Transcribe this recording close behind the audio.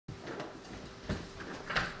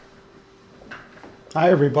Hi,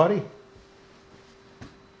 everybody.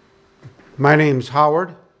 My name's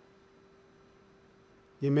Howard.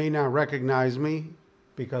 You may not recognize me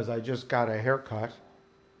because I just got a haircut.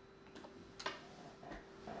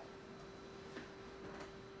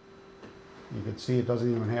 You can see it doesn't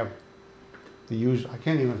even have the usual. I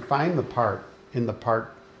can't even find the part in the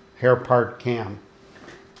hair part cam.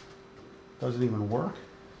 Doesn't even work.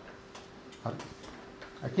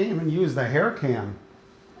 I can't even use the hair cam.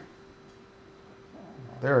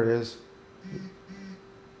 There it is.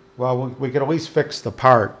 Well, we could at least fix the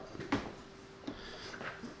part.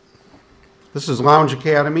 This is Lounge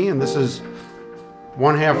Academy, and this is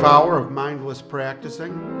 1/2 hour of mindless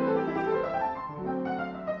practicing.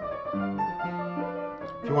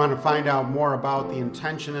 If you want to find out more about the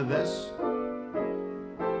intention of this,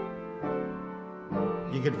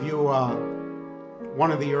 you could view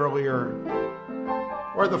one of the earlier,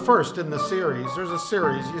 or the first in the series. There's a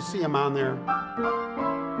series, you see them on there.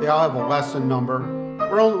 They all have a lesson number.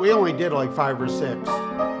 We only did like 5 or 6.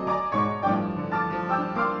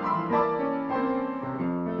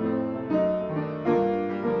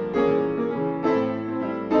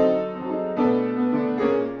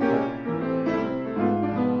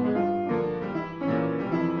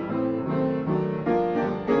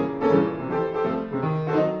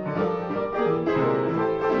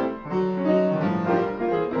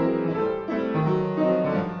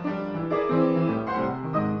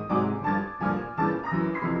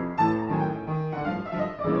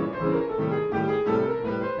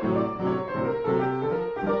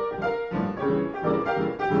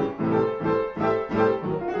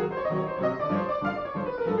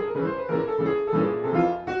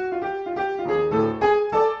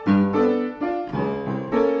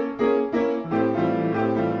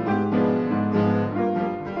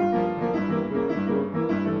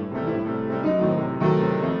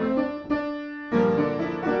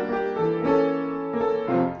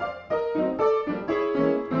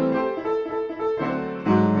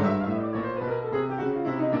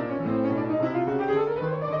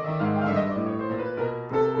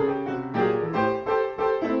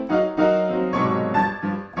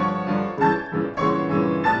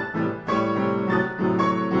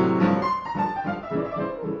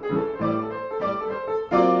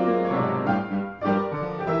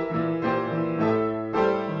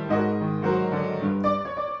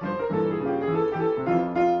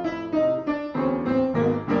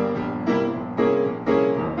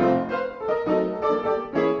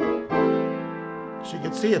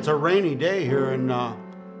 See, it's a rainy day here in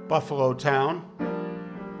Buffalo town.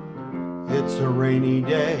 It's a rainy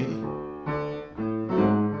day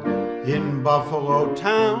in Buffalo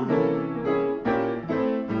town.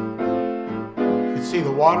 You can see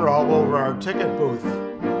the water all over our ticket booth.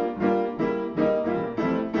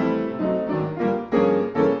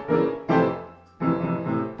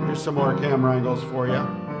 Here's some more camera angles for you.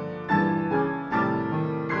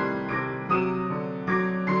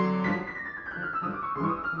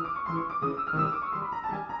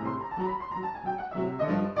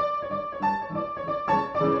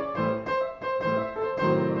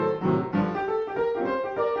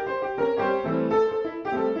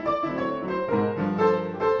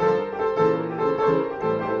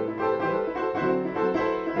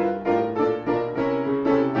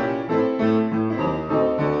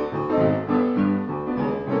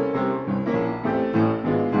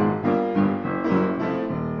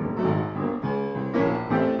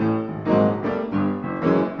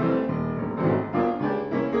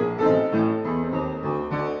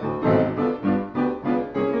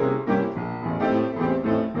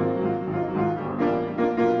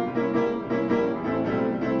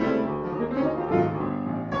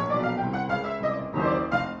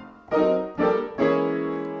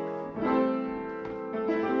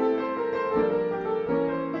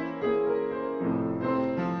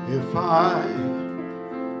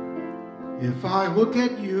 If I look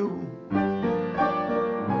at you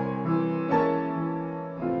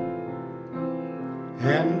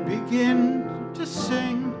and begin to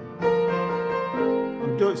sing,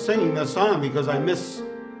 I'm singing this song because I'm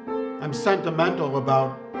sentimental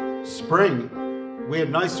about spring. We had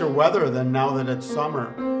nicer weather than now that it's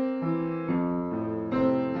summer.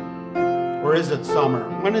 Or is it summer?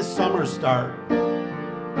 When does summer start?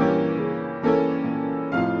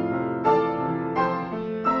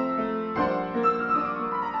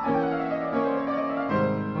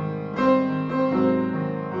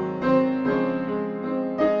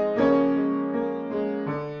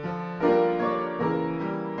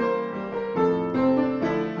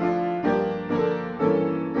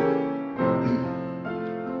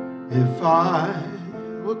 If I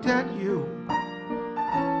looked at you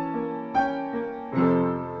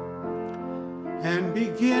and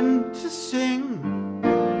begin to sing.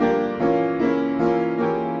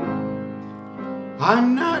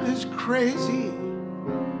 I'm not as crazy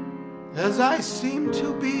as I seem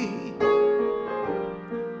to be.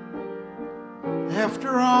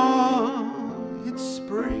 After all, it's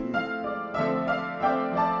spring.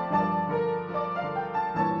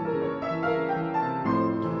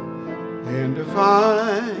 And if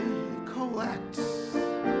I collect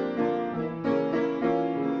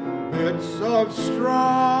bits of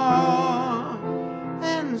straw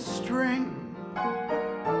and string,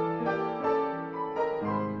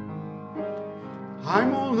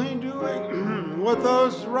 I'm only doing what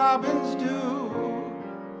those robins do.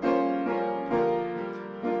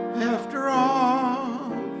 After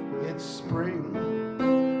all, it's spring.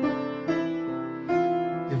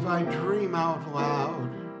 If I dream out loud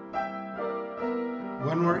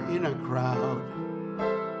when we're in a crowd,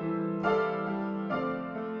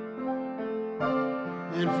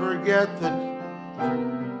 and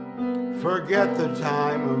forget the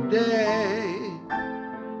time of day,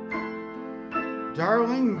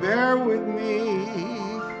 darling, bear with me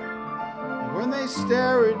when they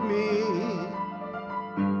stare at me.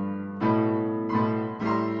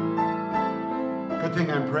 Good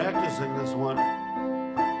thing I'm practicing this one.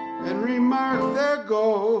 And remark, there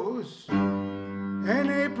goes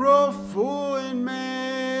an April Fool in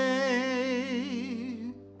May.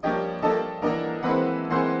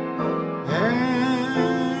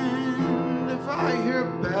 And if I hear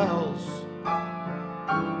bells,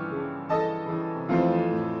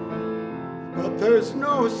 but there's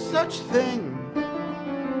no such thing,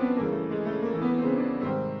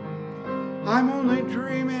 I'm only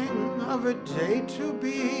dreaming of a day to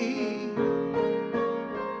be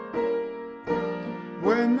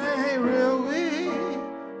when they really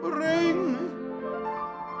ring.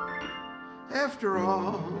 After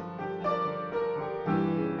all,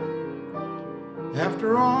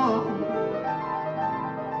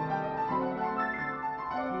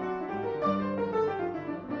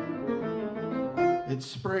 it's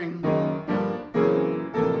spring.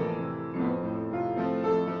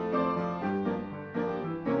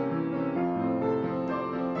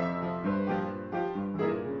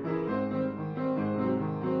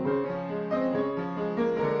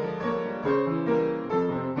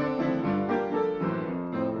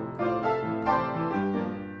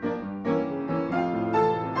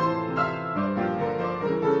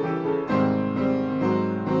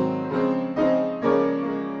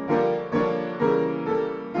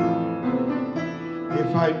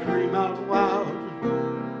 If I dream out loud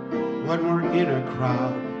when we're in a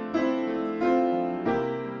crowd,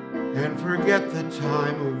 and forget the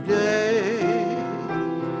time of day,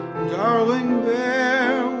 darling,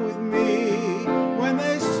 bear with me when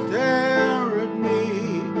they stare at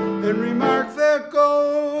me, and remark, there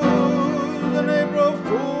goes an April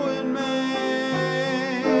Fool in May.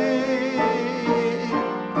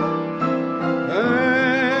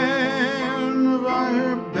 And if I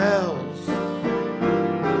hear bells,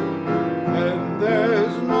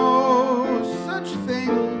 there's no such thing,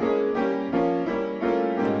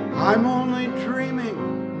 I'm only dreaming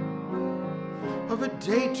of a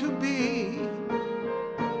day to be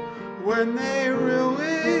when they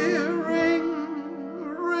really ring,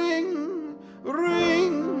 ring,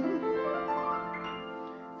 ring.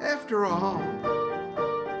 After all,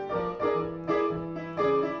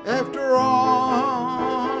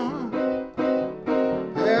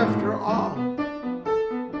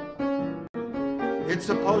 it's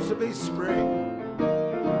supposed to be spring.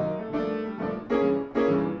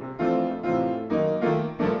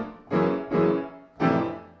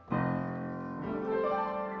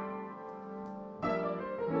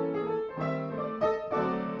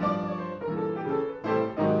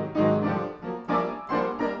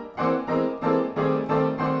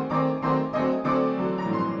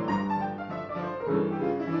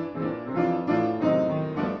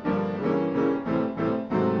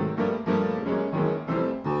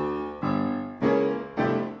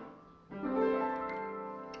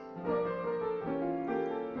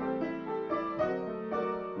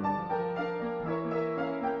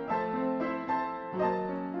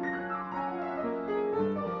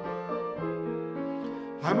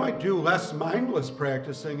 I might do less mindless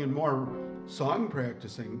practicing and more song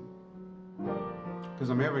practicing because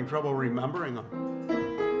I'm having trouble remembering them.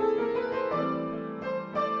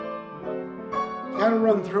 Gotta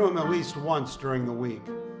run through them at least once during the week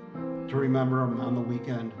to remember them on the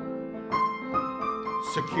weekend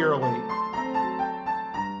securely,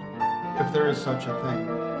 if there is such a thing.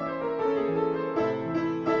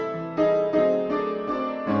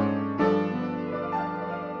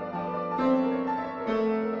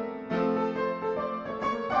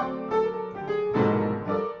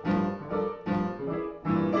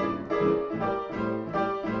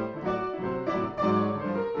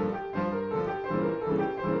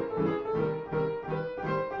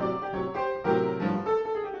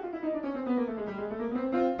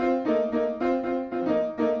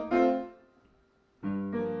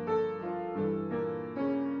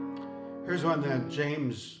 Here's one that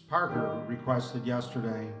James Parker requested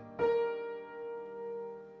yesterday,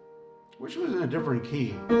 which was in a different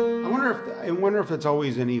key. I wonder if it's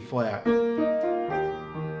always in E flat. It's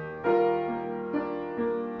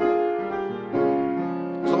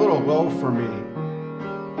a little low for me.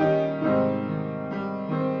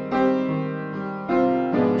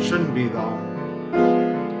 Shouldn't be though.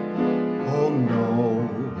 Oh no,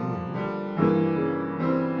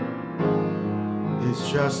 it's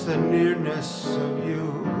just the nearness of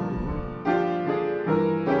you.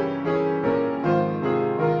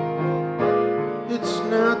 It's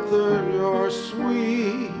not your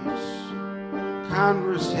sweet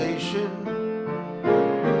conversation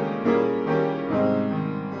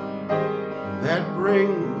that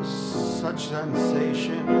brings such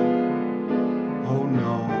sensation. Oh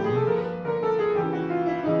no.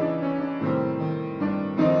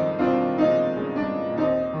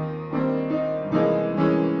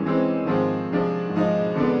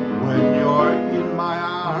 When you're in my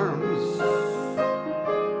arms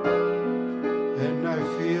and I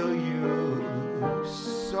feel you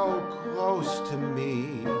so close to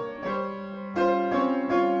me,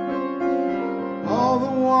 all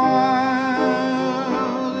the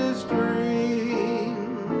wildest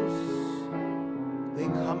dreams, they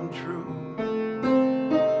come true.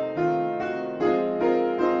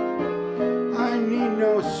 I need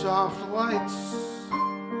no soft lights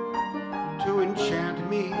to enchant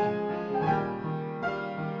me.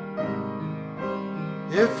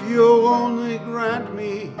 If you'll only grant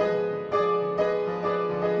me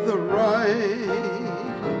the right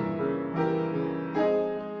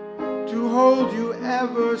to hold you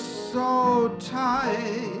ever so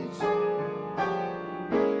tight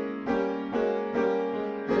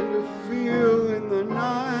and to feel in the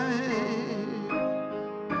night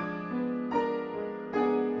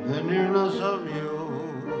the nearness of you.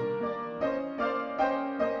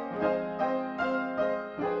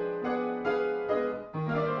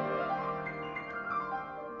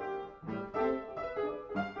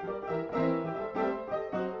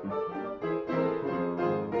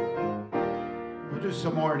 We'll do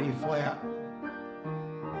some more in E flat.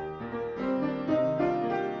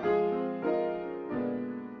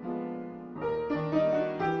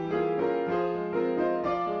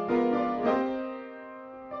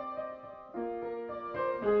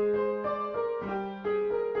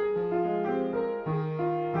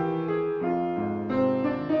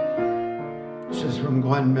 This is from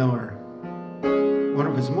Glenn Miller, one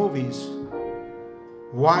of his movies.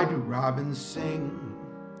 Why do robins sing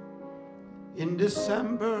in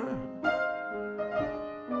December?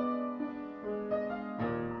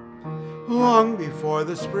 Long before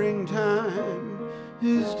the springtime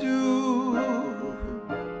is due.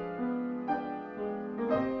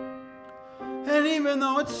 And even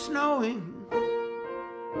though it's snowing,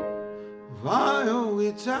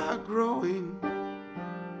 violets are growing.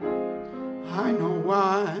 I know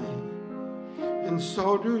why, and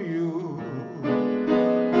so do you.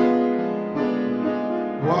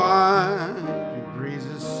 Why do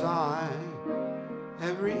breezes sigh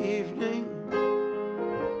every evening,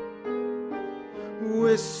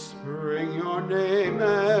 whispering your name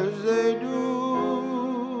as they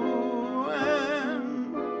do?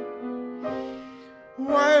 And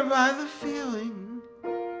why have I the feeling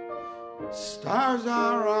stars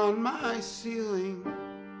are on my ceiling?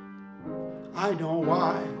 I know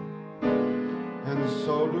why, and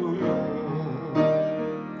so do you.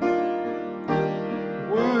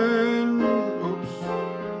 When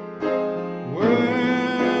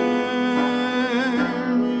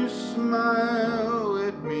you smile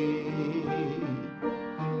at me,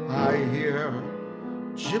 I hear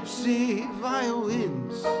gypsy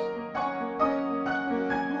violins.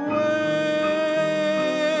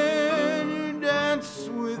 When you dance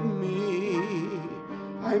with me,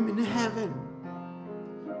 I'm in heaven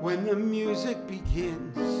when the music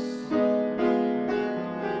begins.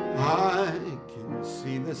 I can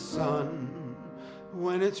see the sun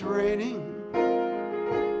when it's raining,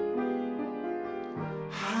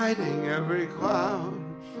 hiding every cloud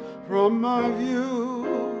from my view.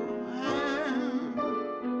 And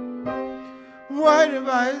white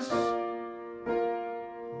device,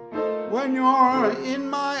 when you're in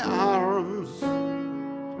my arms,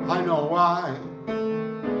 I know why,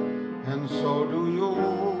 and so do you.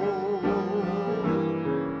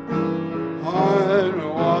 I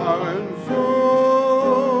know why, and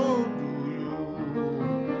so do you.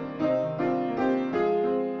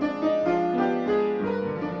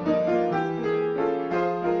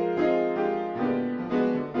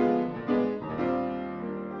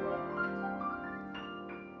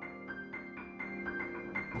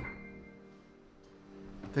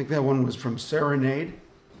 I think that one was from Serenade.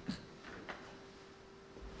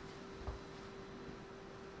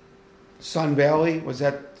 Sun Valley, was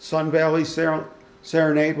that Sun Valley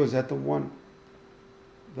Serenade? Was that the one?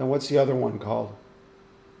 Then what's the other one called?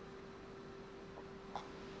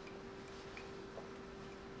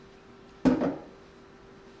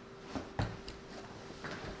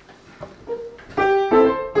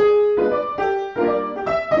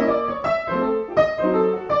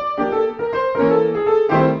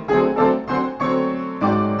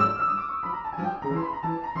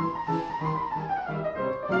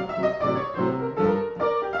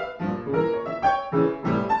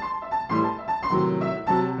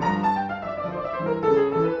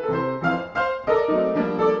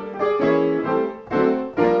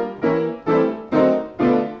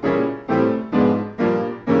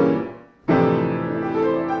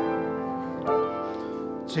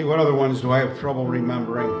 See, what other ones do I have trouble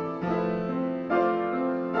remembering?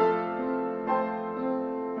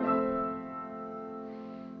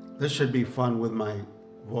 This should be fun with my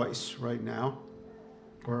voice right now,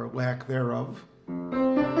 or lack thereof.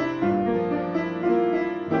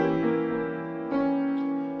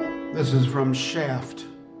 This is from Shaft.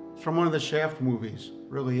 It's from one of the Shaft movies. It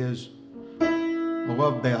really is a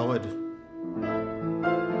love ballad.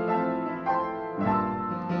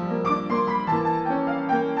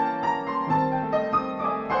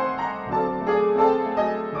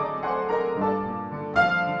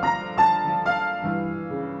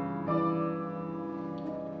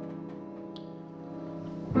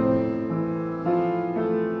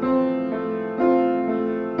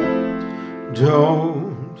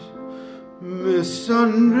 Don't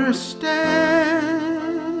misunderstand.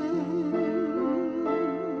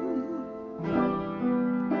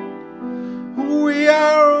 We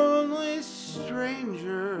are only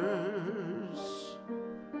strangers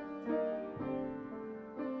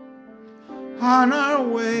on our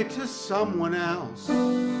way to someone else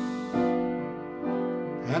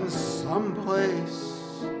and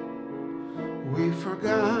someplace we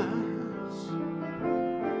forgot.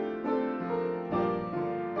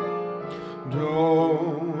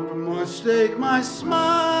 Don't mistake my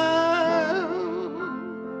smile.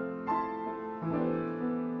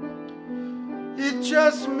 It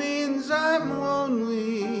just means I'm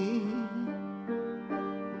lonely.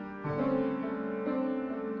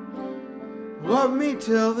 Love me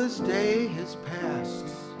till this day has passed,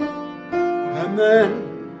 and then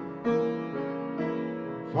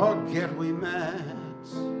forget we met.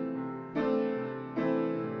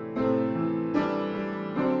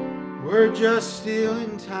 We're just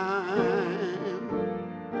stealing time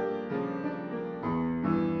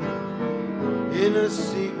in a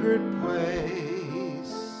secret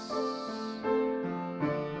place,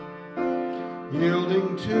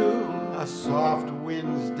 yielding to a soft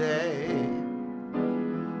wind's day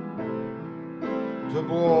to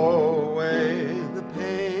blow away the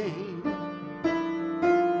pain.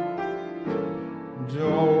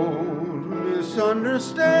 Don't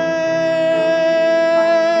misunderstand.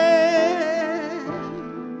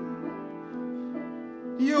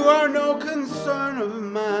 You are no concern of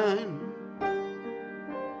mine,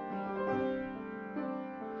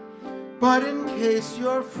 but in case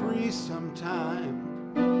you're free sometime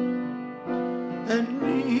and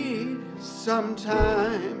need some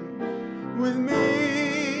time with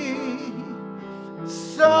me,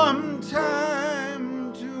 some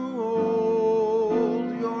time to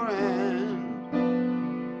hold your hand,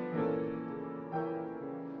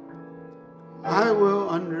 I will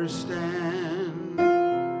understand.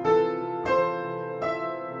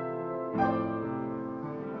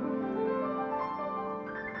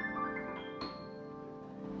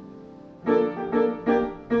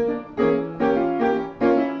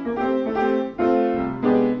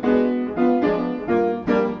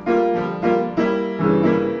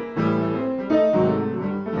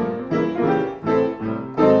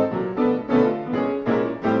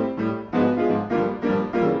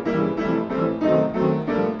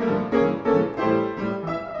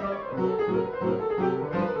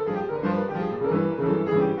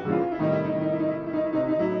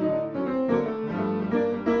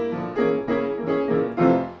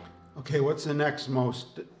 Okay, what's the next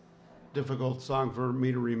most difficult song for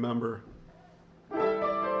me to remember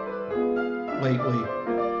lately?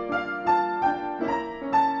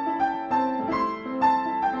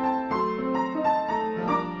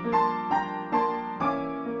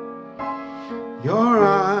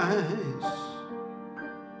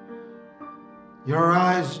 Your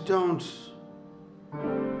eyes don't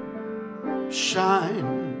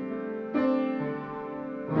shine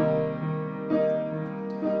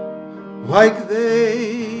like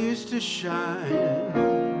they shine.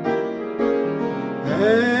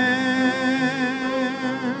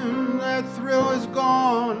 And that thrill is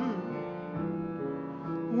gone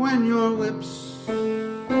when your lips,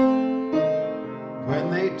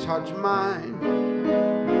 when they touch mine.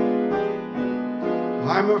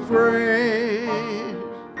 I'm afraid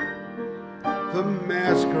the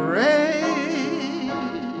masquerade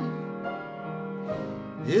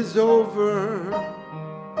is over,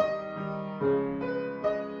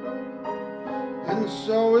 and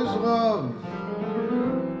so is love,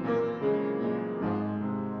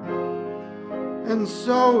 and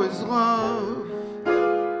so is love.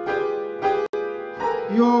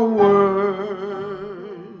 Your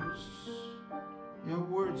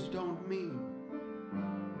words don't mean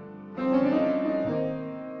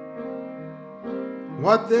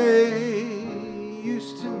what they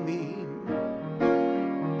used to mean.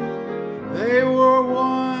 They were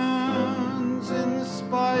once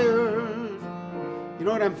inspired. You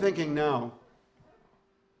know what I'm thinking now?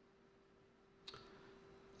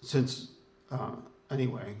 Since,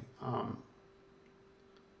 anyway,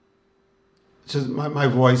 since my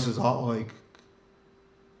voice is all like,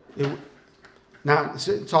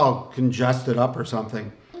 it's all congested up or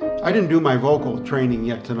something. I didn't do my vocal training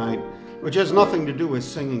yet tonight, which has nothing to do with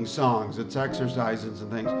singing songs. It's exercises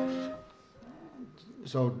and things.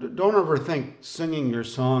 So don't ever think singing your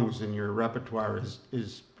songs in your repertoire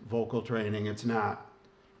is vocal training. It's not.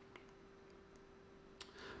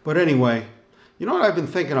 But anyway, you know what I've been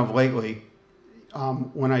thinking of lately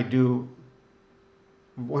when I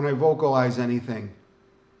vocalize anything?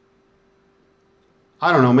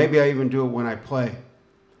 I don't know, maybe I even do it when I play.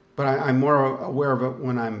 But I'm more aware of it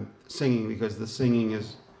when I'm singing, because the singing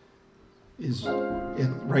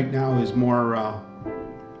right now is more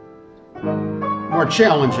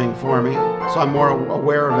challenging for me, so I'm more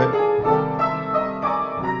aware of it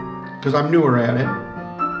because I'm newer at it.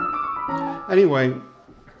 Anyway,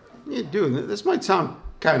 dude, this might sound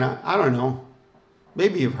kind of, I don't know,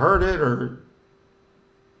 maybe you've heard it or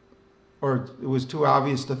it was too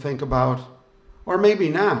obvious to think about, or maybe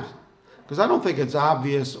not, because I don't think it's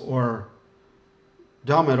obvious or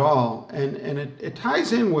dumb at all, and it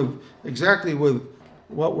ties in with exactly with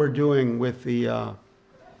what we're doing with the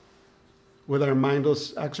with our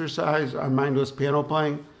mindless exercise, our mindless piano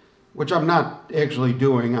playing, which I'm not actually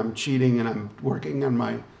doing. I'm cheating, and I'm working on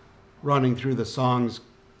my running through the songs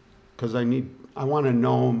because I want to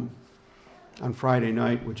know them on Friday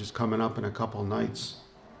night, which is coming up in a couple nights.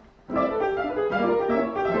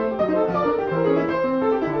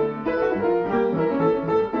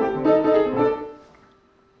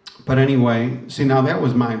 But anyway, see, now that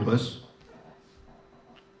was mindless.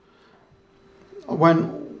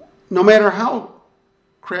 No matter how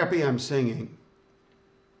crappy I'm singing,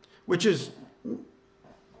 which is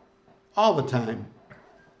all the time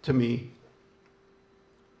to me,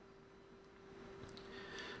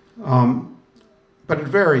 but it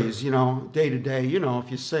varies, day to day.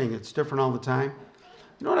 If you sing, it's different all the time.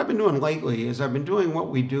 You know what I've been doing lately is I've been doing what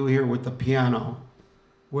we do here with the piano,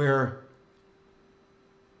 where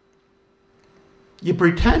you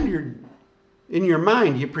pretend in your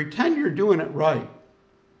mind, you pretend you're doing it right.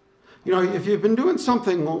 If you've been doing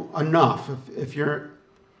something enough, if you're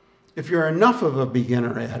enough of a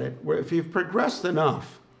beginner at it, where if you've progressed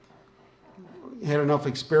enough, had enough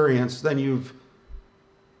experience, then you've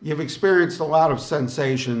experienced a lot of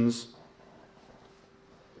sensations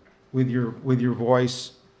with your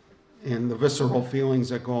voice and the visceral feelings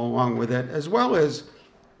that go along with it, as well as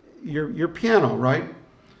your piano, right?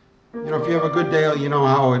 If you have a good day, you know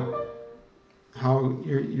how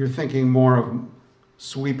you're thinking more of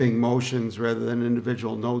sweeping motions rather than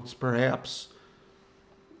individual notes, perhaps,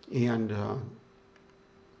 and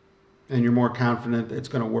you're more confident it's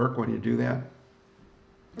going to work when you do that.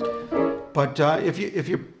 But if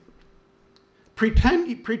you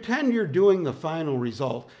pretend you're doing the final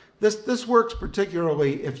result, this works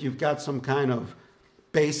particularly if you've got some kind of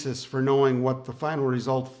basis for knowing what the final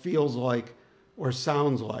result feels like or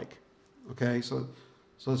sounds like. Okay, so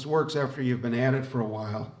this works after you've been at it for a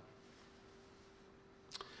while.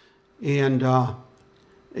 And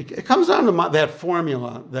it comes down to that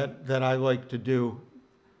formula that I like to do.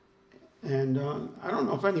 And I don't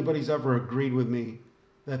know if anybody's ever agreed with me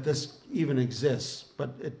that this even exists,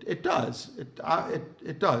 but it does.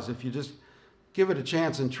 It does. If you just give it a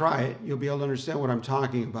chance and try it, you'll be able to understand what I'm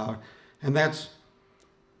talking about. And that's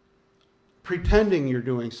pretending you're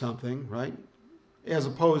doing something, right? As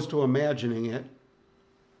opposed to imagining it.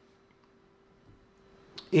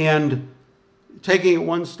 And taking it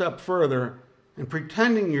one step further and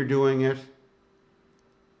pretending you're doing it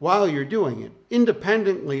while you're doing it.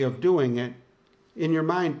 Independently of doing it, in your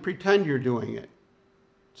mind, pretend you're doing it.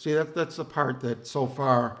 See, that's the part that so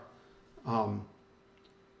far the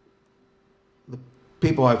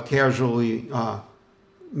people I've casually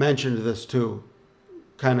mentioned this to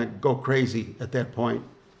kind of go crazy at that point.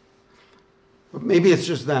 But maybe it's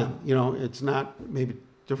just them, you know, it's not, maybe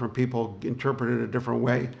different people interpret it a different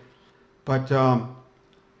way. But I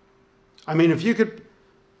mean, if you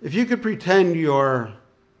could pretend you're,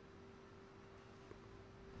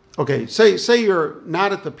 okay, say you're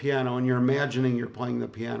not at the piano and you're imagining you're playing the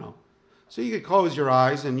piano. So you could close your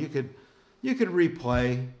eyes and you could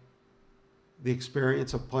replay the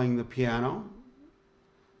experience of playing the piano.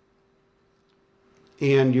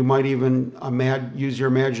 And you might even use your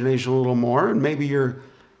imagination a little more, and maybe you're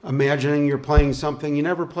imagining you're playing something you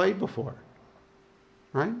never played before,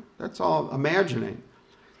 right? That's all imagining.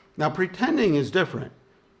 Now, pretending is different.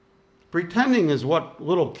 Pretending is what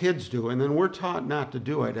little kids do, and then we're taught not to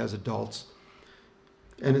do it as adults.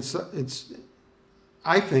 And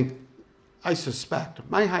I suspect,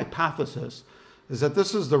 my hypothesis is that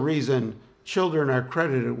this is the reason children are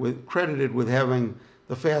credited with having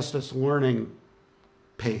the fastest learning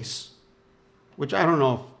pace, which I don't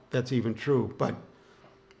know if that's even true, but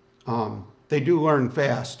they do learn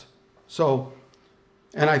fast. So,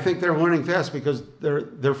 and I think they're learning fast because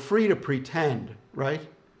they're free to pretend, right?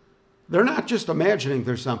 They're not just imagining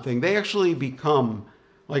there's something. They actually become,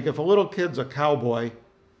 like if a little kid's a cowboy,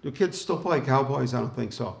 do kids still play cowboys? I don't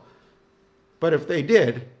think so. But if they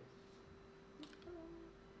did,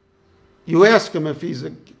 you ask him if he's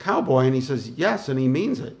a cowboy and he says yes, and he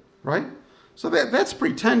means it, right? So that's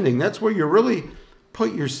pretending. That's where you really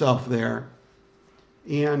put yourself there.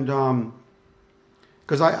 And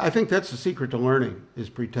because I think that's the secret to learning, is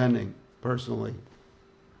pretending, personally.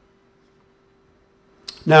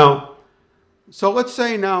 Now, so let's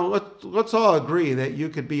say now, let's all agree that you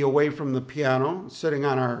could be away from the piano, sitting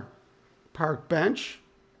on our park bench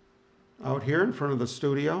out here in front of the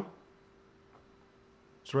studio.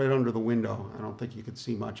 It's right under the window. I don't think you could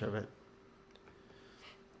see much of it.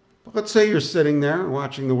 But let's say you're sitting there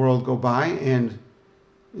watching the world go by, and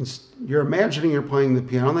you're imagining you're playing the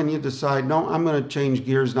piano, and then you decide, no, I'm going to change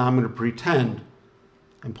gears now. I'm going to pretend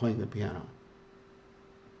I'm playing the piano.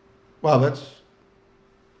 Well, that's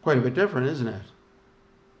quite a bit different, isn't it?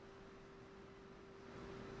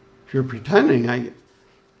 If you're pretending, I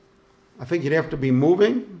think you'd have to be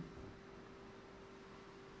moving.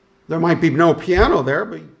 There might be no piano there,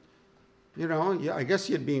 but, you know, I guess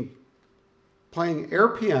you'd be playing air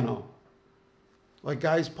piano. Like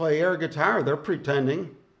guys play air guitar, they're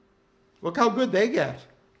pretending. Look how good they get.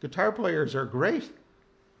 Guitar players are great.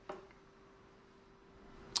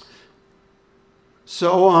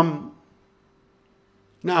 So,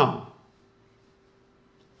 now,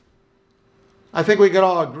 I think we could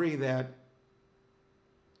all agree that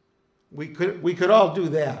we could all do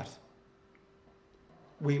that.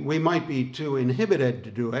 We might be too inhibited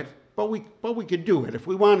to do it, but we could do it. If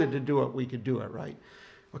we wanted to do it, we could do it, right?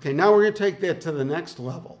 Okay, now we're going to take that to the next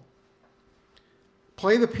level.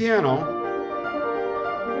 Play the piano.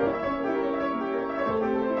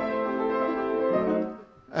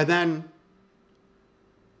 And then,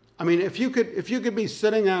 I mean, if you could be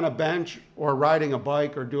sitting on a bench or riding a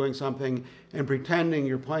bike or doing something and pretending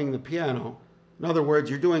you're playing the piano, in other words,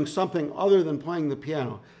 you're doing something other than playing the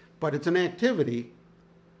piano, but it's an activity,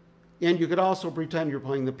 and you could also pretend you're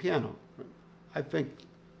playing the piano. I think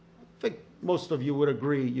most of you would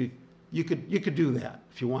agree you could do that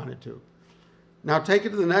if you wanted to. Now take it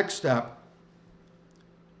to the next step.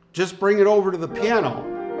 Just bring it over to the piano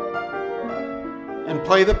and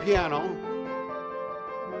play the piano.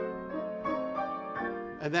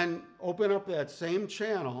 And then open up that same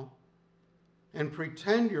channel and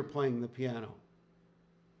pretend you're playing the piano.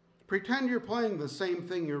 Pretend you're playing the same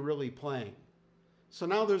thing you're really playing. So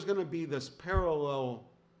now there's going to be this parallel,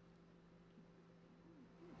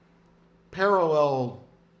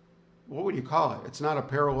 what would you call it? It's not a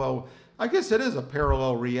parallel, I guess it is a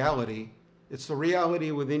parallel reality. It's the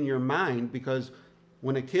reality within your mind, because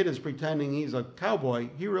when a kid is pretending he's a cowboy,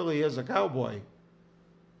 he really is a cowboy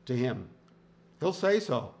to him. He'll say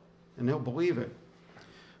so, and he'll believe it.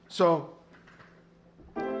 So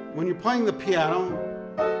when you're playing the piano,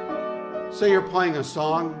 say you're playing a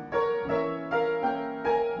song,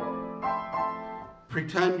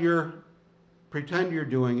 pretend you're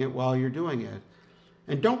doing it while you're doing it.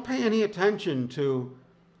 And don't pay any attention to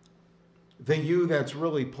the you that's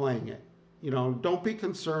really playing it. You know, don't be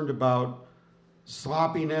concerned about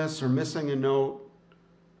sloppiness or missing a note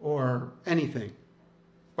or anything.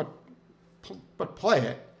 But play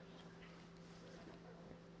it.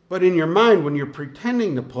 But in your mind, when you're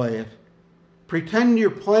pretending to play it, pretend you're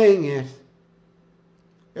playing it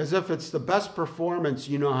as if it's the best performance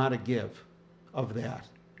you know how to give of that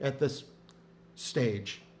at this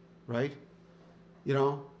stage, right? You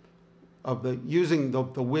know, of using the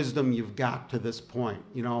wisdom you've got to this point,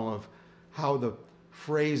 you know, of how the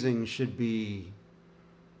phrasing should be,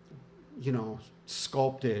 you know,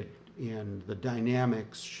 sculpted, and the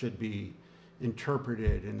dynamics should be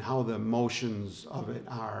interpreted, and how the emotions of it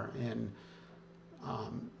are, and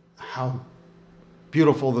how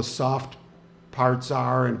beautiful the soft parts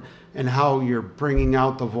are, and how you're bringing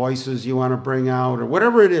out the voices you want to bring out, or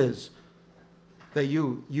whatever it is that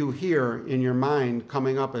you hear in your mind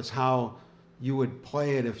coming up as how you would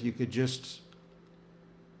play it if you could just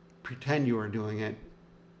pretend you were doing it,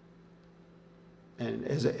 and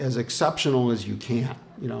as exceptional as you can,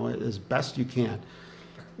 you know, as best you can.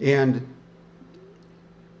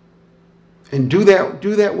 And do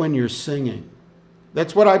that when you're singing.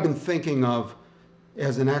 That's what I've been thinking of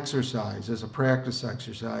as an exercise, as a practice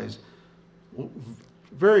exercise,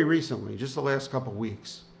 very recently, just the last couple of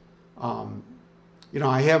weeks. You know,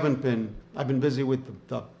 I've been busy with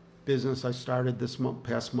the business I started this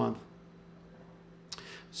past month.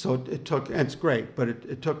 So it's great, but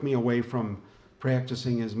it took me away from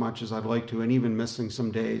practicing as much as I'd like to, and even missing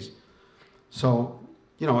some days. So,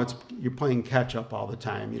 you know, you're playing catch up all the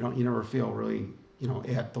time. You never feel really, you know,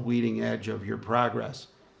 at the leading edge of your progress.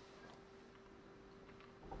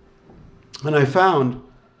 And I found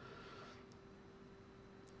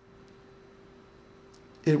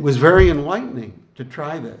it was very enlightening to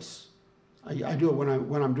try this. I do it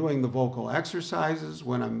when I'm doing the vocal exercises,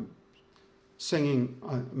 when I'm singing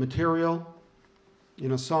material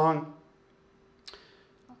in a song.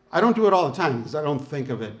 I don't do it all the time because I don't think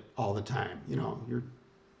of it all the time. You know, you're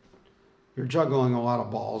juggling a lot of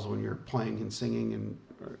balls when you're playing and singing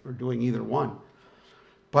or doing either one.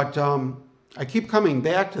 But I keep coming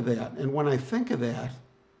back to that, and when I think of that,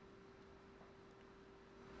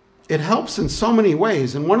 it helps in so many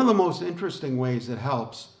ways. And one of the most interesting ways it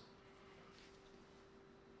helps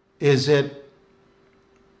is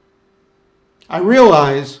I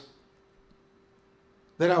realize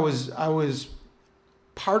that I was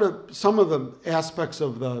part of some of the aspects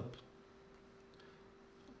of the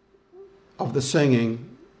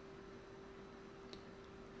singing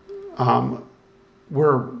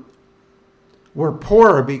were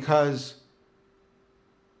poor because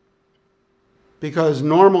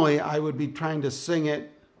normally I would be trying to sing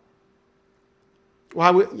it.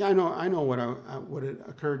 Well, I know what it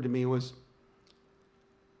occurred to me was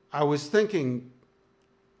I was thinking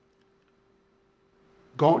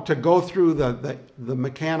to go through the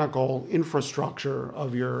mechanical infrastructure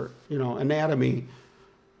of your, you know, anatomy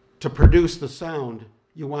to produce the sound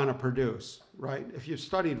you want to produce, right? If you've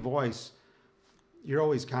studied voice, you're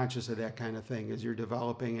always conscious of that kind of thing as you're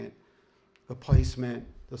developing it, the placement,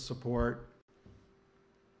 the support,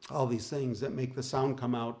 all these things that make the sound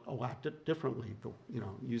come out a lot differently, you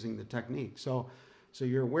know, using the technique. So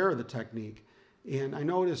you're aware of the technique. And I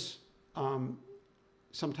notice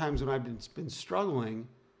sometimes when I've been struggling,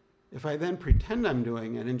 if I then pretend I'm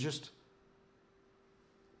doing it and just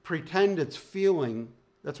pretend it's feeling,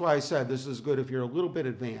 that's why I said this is good if you're a little bit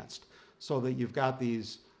advanced, so that you've got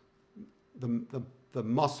these, the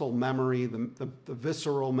muscle memory, the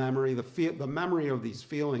visceral memory, the memory of these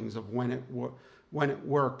feelings of when it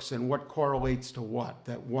works and what correlates to what,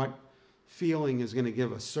 that what feeling is going to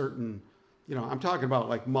give a certain, you know, I'm talking about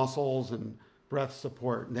like muscles and breath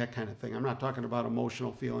support and that kind of thing. I'm not talking about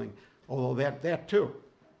emotional feeling, although that too.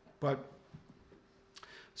 But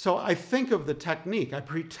so I think of the technique. I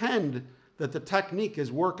pretend that the technique is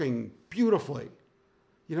working beautifully.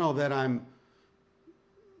 You know, that I'm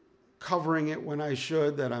covering it when I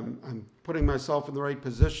should, that I'm putting myself in the right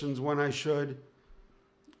positions when I should,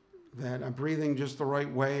 that I'm breathing just the right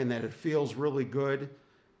way, and that it feels really good.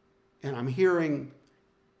 And I'm hearing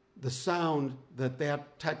the sound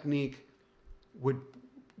that technique would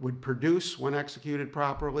produce when executed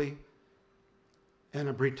properly. And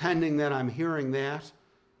I'm pretending that I'm hearing that.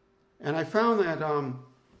 And I found that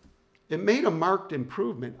it made a marked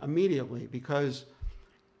improvement immediately, because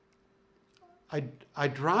I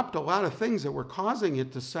dropped a lot of things that were causing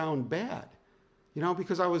it to sound bad. You know,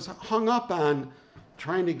 because I was hung up on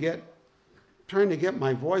trying to get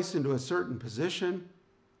my voice into a certain position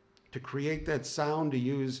to create that sound, to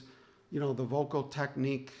use, you know, the vocal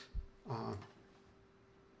technique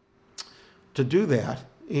to do that.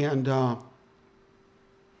 And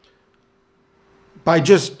by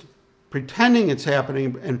just pretending it's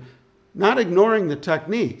happening and not ignoring the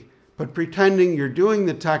technique, but pretending you're doing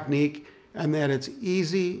the technique and that it's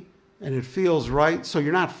easy and it feels right. So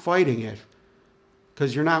you're not fighting it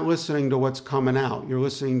because you're not listening to what's coming out. You're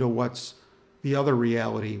listening to what's the other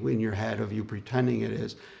reality in your head of you pretending it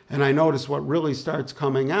is. And I notice what really starts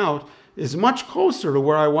coming out is much closer to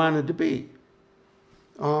where I wanted to be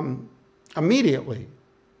immediately.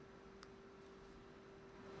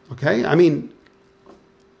 Okay? I mean,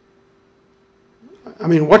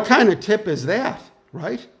 what kind of tip is that,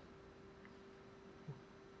 right?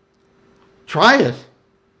 Try it.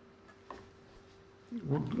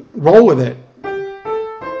 Roll with it.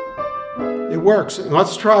 It works. And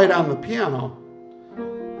let's try it on the piano.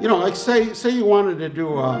 You know, like say you wanted to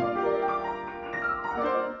do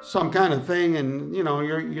some kind of thing, and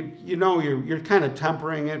you're kind of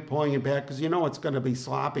tempering it, pulling it back because you know it's going to be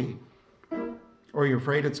sloppy, or you're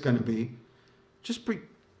afraid it's going to be. Just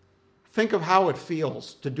think of how it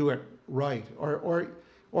feels to do it right, or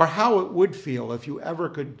how it would feel if you ever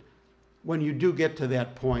could, when you do get to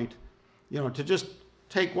that point, to just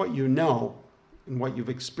take what you know and what you've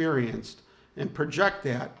experienced and project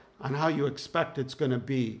that on how you expect it's going to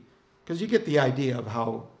be. Because you get the idea of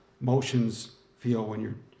how motions feel when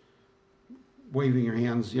you're waving your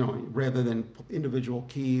hands, rather than individual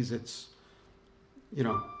keys, it's,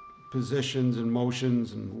 positions and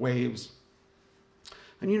motions and waves.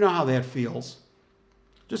 And you know how that feels.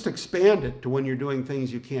 Just expand it to when you're doing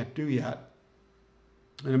things you can't do yet.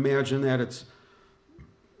 And imagine that it's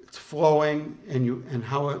flowing and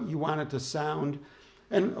how you want it to sound.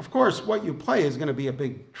 And of course, what you play is going to be a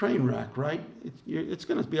big train wreck, right? It's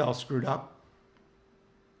going to be all screwed up.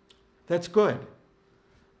 That's good,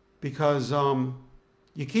 because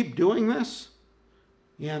you keep doing this,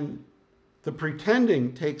 and the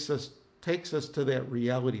pretending takes us to that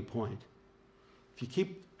reality point. If you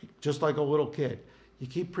keep, just like a little kid, you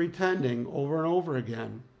keep pretending over and over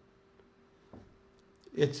again,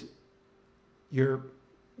 it's your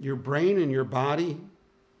brain and your body,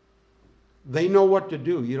 they know what to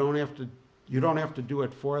do. You don't have to do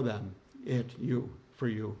it for them. For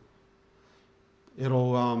you.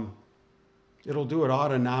 It'll do it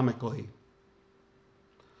autonomically.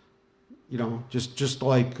 Just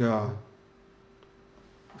like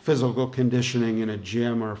physical conditioning in a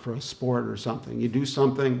gym or for a sport or something. You do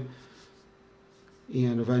something,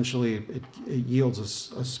 and eventually it yields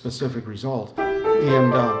a specific result.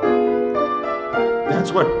 And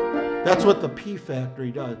that's what the P factory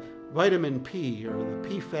does. Vitamin P, or the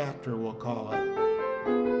P factor we'll call it,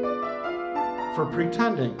 for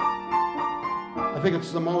pretending. I think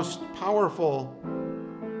it's the most powerful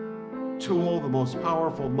tool, the most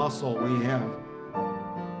powerful muscle we have.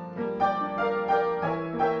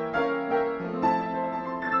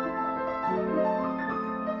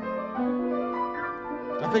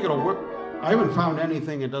 I think it'll work. I haven't found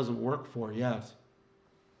anything it doesn't work for yet.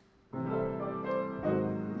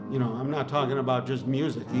 I'm not talking about just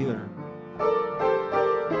music either.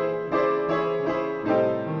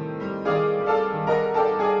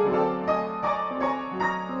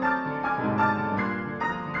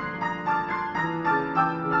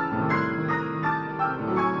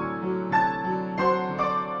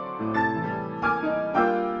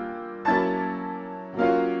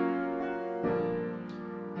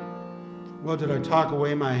 Well, did I talk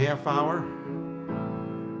away my half hour?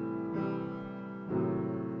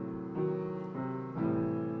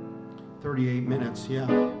 Minutes, yeah.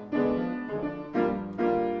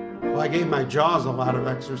 Well, I gave my jaws a lot of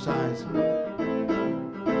exercise.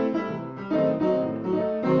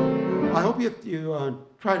 I hope you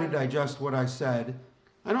try to digest what I said.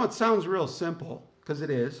 I know it sounds real simple, because it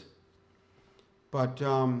is, but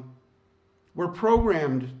we're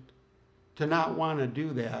programmed to not want to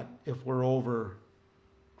do that if we're over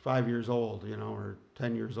 5 years old, or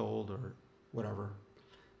 10 years old, or whatever,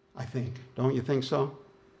 I think. Don't you think so?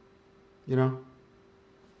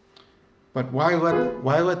 But why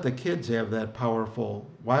let the kids have that powerful?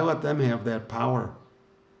 Why let them have that power?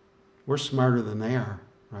 We're smarter than they are,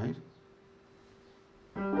 right?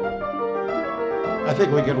 I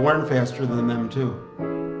think we can learn faster than them too.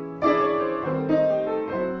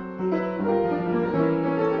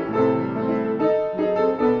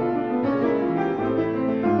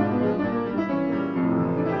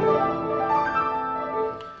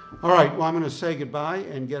 All right, well, I'm going to say goodbye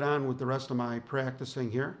and get on with the rest of my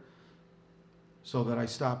practicing here so that I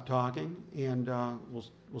stop talking, and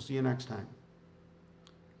we'll see you next time.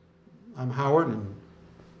 I'm Howard, and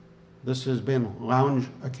this has been Lounge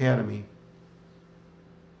Academy.